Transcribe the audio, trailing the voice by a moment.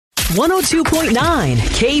102.9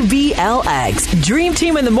 KBLX. Dream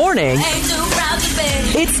Team in the morning.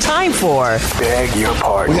 It's time for Beg Your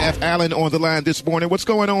Pardon. We have Allan on the line this morning. What's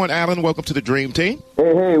going on, Allan? Welcome to the Dream Team.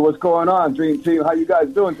 Hey, what's going on, Dream Team? How you guys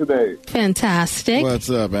doing today? Fantastic. What's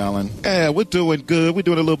up, Allan? We're doing good. We're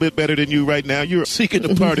doing a little bit better than you right now. You're seeking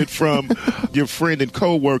to pardon from your friend and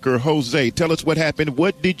coworker, Jose. Tell us what happened.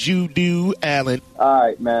 What did you do, Allan? All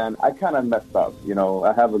right, man. I kind of messed up. You know,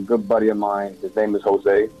 I have a good buddy of mine. His name is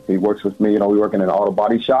Jose. He works with me. You know, we work in an auto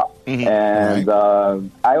body shop. Mm-hmm. And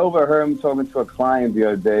I overheard him talking to a client the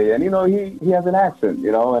other day. And, you know, he has an accent,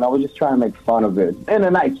 you know, and I was just trying to make fun of it in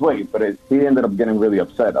a nice way. But he ended up getting really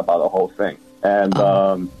upset about the whole thing. And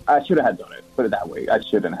I shouldn't have done it. Put it that way. I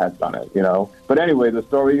shouldn't have done it, you know. But anyway, the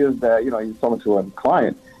story is that, you know, he's talking to a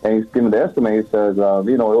client. And he's giving the estimate. He says,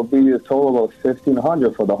 you know, it'll be a total of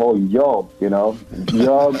 $1,500 for the whole job, you know,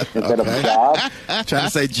 job instead of job. Trying to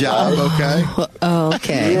say job, okay? Oh,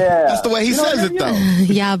 okay. Yeah. That's the way he says it, though.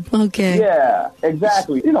 Yeah, okay. Yeah,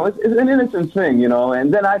 exactly. You know, it's an innocent thing, you know.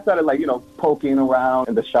 And then I started, like, you know, poking around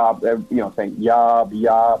in the shop, you know, saying job,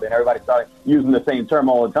 and everybody started using the same term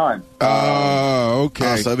all the time. Oh,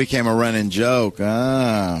 okay. So it became a running joke.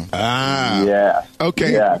 Yeah.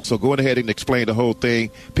 Okay. Yeah. So going ahead and explain the whole thing.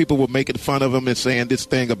 People were making fun of him and saying this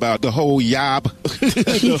thing about the whole yob.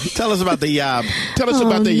 Tell us about the yob. Tell us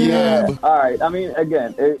about the yob. All right. I mean,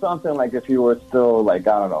 again, it's something like if you were still, like,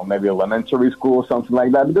 I don't know, maybe elementary school or something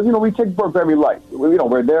like that. Because, you know, we take work very light. You know,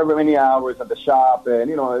 we're there many hours at the shop. And,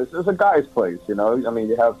 you know, it's a guy's place, you know. I mean,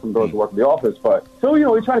 you have some girls who work in the office. But, so, you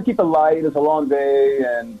know, we try to keep it light. It's a long day.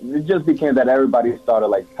 And it just became that everybody started,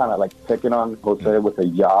 like, kind of, like, picking on Jose with a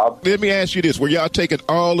yob. Let me ask you this. Were y'all taking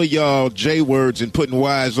all of y'all J words and putting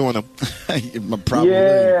Y's on them? Probably.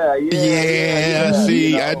 Yeah.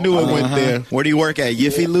 See, you know, I knew it went there. Where do you work at?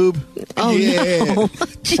 Yiffy Lube? Oh, yeah.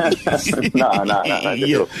 no. No. Yeah.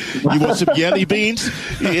 You want some jelly beans?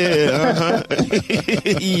 Yeah.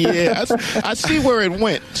 Yeah. I see where it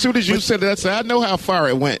went. As soon as you said that, I know how far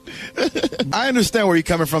it went. I understand where you're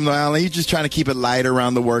coming from, though, Allan. You're just trying to keep it light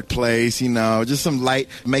around the workplace, you know, just some light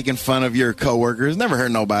making fun of your coworkers. Never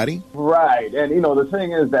hurt nobody. Right. And, you know, the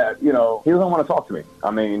thing is that, you know, he doesn't want to talk to me.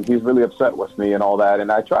 I mean, he's really upset with me and all that.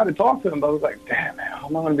 And I tried to talk to him, but I was like, damn, man, how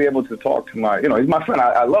am I going to be able to talk to my, you know, he's my friend.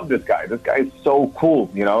 I love this guy. This guy is so cool,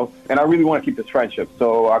 you know, and I really want to keep this friendship.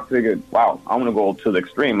 So I figured, wow, I'm going to go to the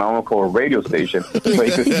extreme. I'm going to call a radio station so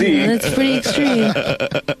he could see. That's pretty extreme.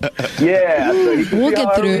 Yeah. So he could We'll see get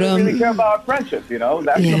how through I really them. care about our friendship, you know.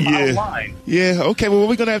 That's the bottom line. Yeah. Okay. Well, what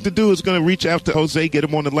we're going to have to do is going to reach out to Jose, get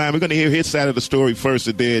him on the line. We're going to hear his side of the story first,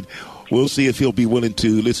 and then we'll see if he'll be willing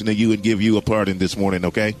to listen to you and give you a pardon this morning,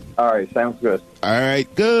 okay? All right, sounds good. All right.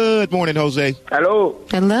 Good morning, Jose. Hello.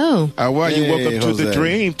 Hello. How are you? Hey, Welcome to the Jose.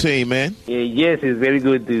 Dream Team, man. Yes, it's very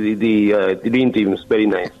good. The Dream Team is very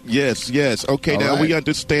nice. Yes. Okay, All now right. we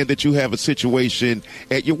understand that you have a situation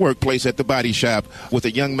at your workplace at the body shop with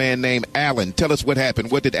a young man named Allan. Tell us what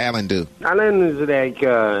happened. What did Allan do? Allan is like,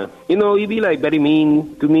 you know, he be like very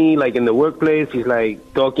mean to me, like in the workplace. He's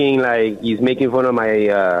like talking like he's making fun of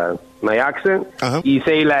my accent. Uh-huh. He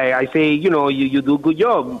say like, I say, you know, you do a good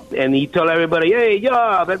job. And he tell everybody, hey,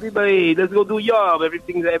 job, everybody, let's go do job.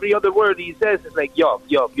 Every other word he says is like job.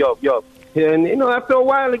 And, you know, after a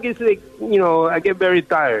while, it gets like, you know, I get very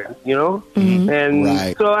tired, you know? Mm-hmm. And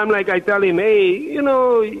Right. so I'm like, I tell him, hey, you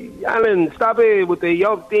know, Allan, stop it with the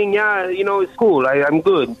job thing. Yeah, you know, it's cool. I'm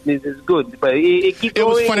good. It's good. But it keeps It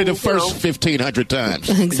was going, funny the you first know. 1,500 times.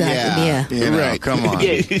 Exactly, yeah. You know, Right. Come on.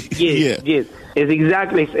 Yes. It's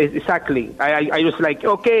exactly. I just like,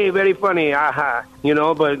 okay, very funny, aha, you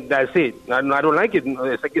know, but that's it. I don't like it.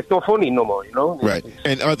 It's like, it's not funny no more, you know? Right.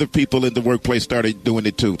 And other people in the workplace started doing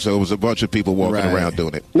it, too. So it was a bunch of people walking Right. around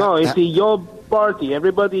doing it. No, it's a job party.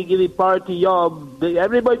 Everybody give it party job.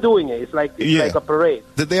 Everybody doing it. It's like like a parade.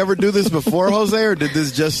 Did they ever do this before, Jose, or did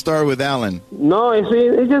this just start with Allan? No,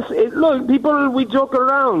 look, people, we joke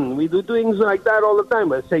around. We do things like that all the time.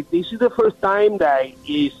 But it's like, this is the first time that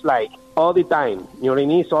it's like all the time. You know what I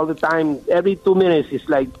mean? It's all the time. Every 2 minutes, it's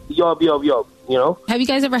like job, you know? Have you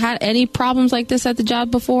guys ever had any problems like this at the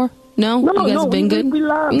job before? No? You guys have been good? We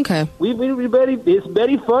laugh. Okay. It's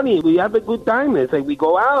very funny. We have a good time. It's like we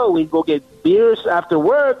go out, we go get beers after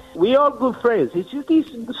work. We all good friends. It's just these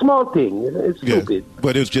small things. It's stupid.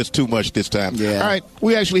 But it was just too much this time. Yeah. All right.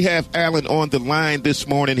 We actually have Allan on the line this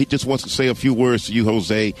morning. He just wants to say a few words to you,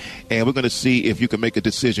 Jose, and we're going to see if you can make a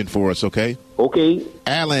decision for us, okay? Okay.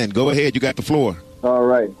 Allan, go ahead. You got the floor. All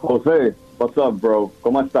right. Jose, what's up, bro?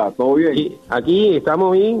 ¿Cómo estás? ¿Todo bien? Y aquí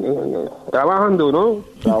estamos bien, trabajando, ¿no?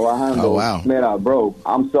 Trabajando. Oh, wow. Mira, bro,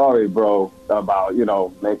 I'm sorry, bro, about,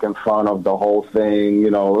 making fun of the whole thing,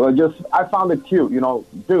 I found it cute,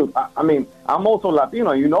 dude, I mean, I'm also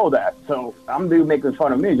Latino, you know that, so I'm dude making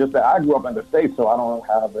fun of me, just that I grew up in the States, so I don't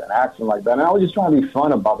have an accent like that, and I was just trying to be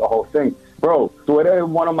fun about the whole thing. Bro, tú eres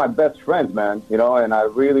one of my best friends, man, and I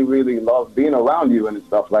really, really love being around you and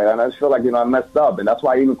stuff like that, and I just feel like, I messed up, and that's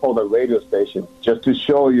why I even called the radio station, just to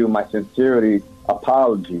show you my sincerity,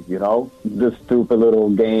 apology, this stupid little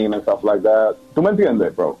game and stuff like that. ¿Tú me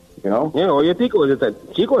entiendes, bro? Yeah, oye, chico,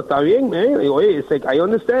 está bien, man. Oye, it's like, I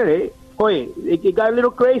understand, eh? Oye, it got a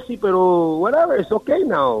little crazy, pero whatever, it's okay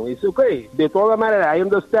now. It's okay. De todas maneras, I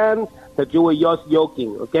understand that you were just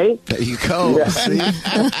joking, okay? There you go. Yeah. See? You were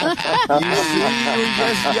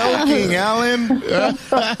just joking, Allan.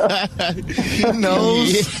 He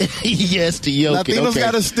knows. Yes, to joking. Latinos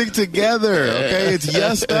got to stick together, okay? It's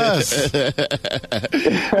just us.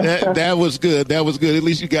 That was good. That was good. At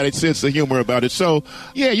least you got a sense of humor about it. So,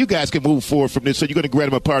 yeah, you guys can move forward from this. So you're going to grab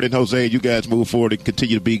him apart in Jose, and you guys move forward and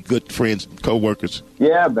continue to be good friends, co-workers.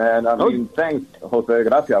 Yeah, man. I mean, thanks, Jose.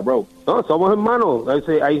 Gracias, bro. No, somos hermanos.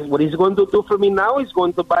 What he's going to do for me now is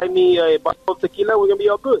going to buy me a bottle of tequila. We're going to be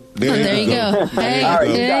all good. There you go. Hey,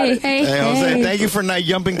 right, hey, Jose, thank you for not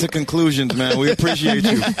jumping to conclusions, man. We appreciate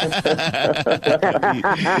you.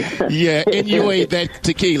 Yeah, and you ate that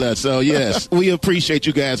tequila, so yes, we appreciate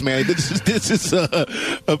you guys, man. This is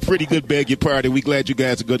a pretty good beg your pardon. We're glad you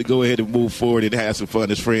guys are going to go ahead and move forward and have some fun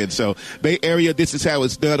as friends. So, Bay Area, this is how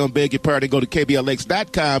it's done on Beg Your Pardon. Go to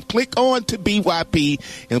KBLX.com, click on to BYP,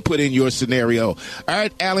 and put in your scenario. All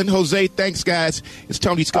right, Allan, Jose, thanks, guys. It's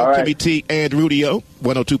Tony Scott, Kimmy T, and Rudy O.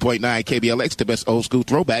 102.9 KBLX, the best old school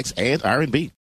throwbacks and R&B.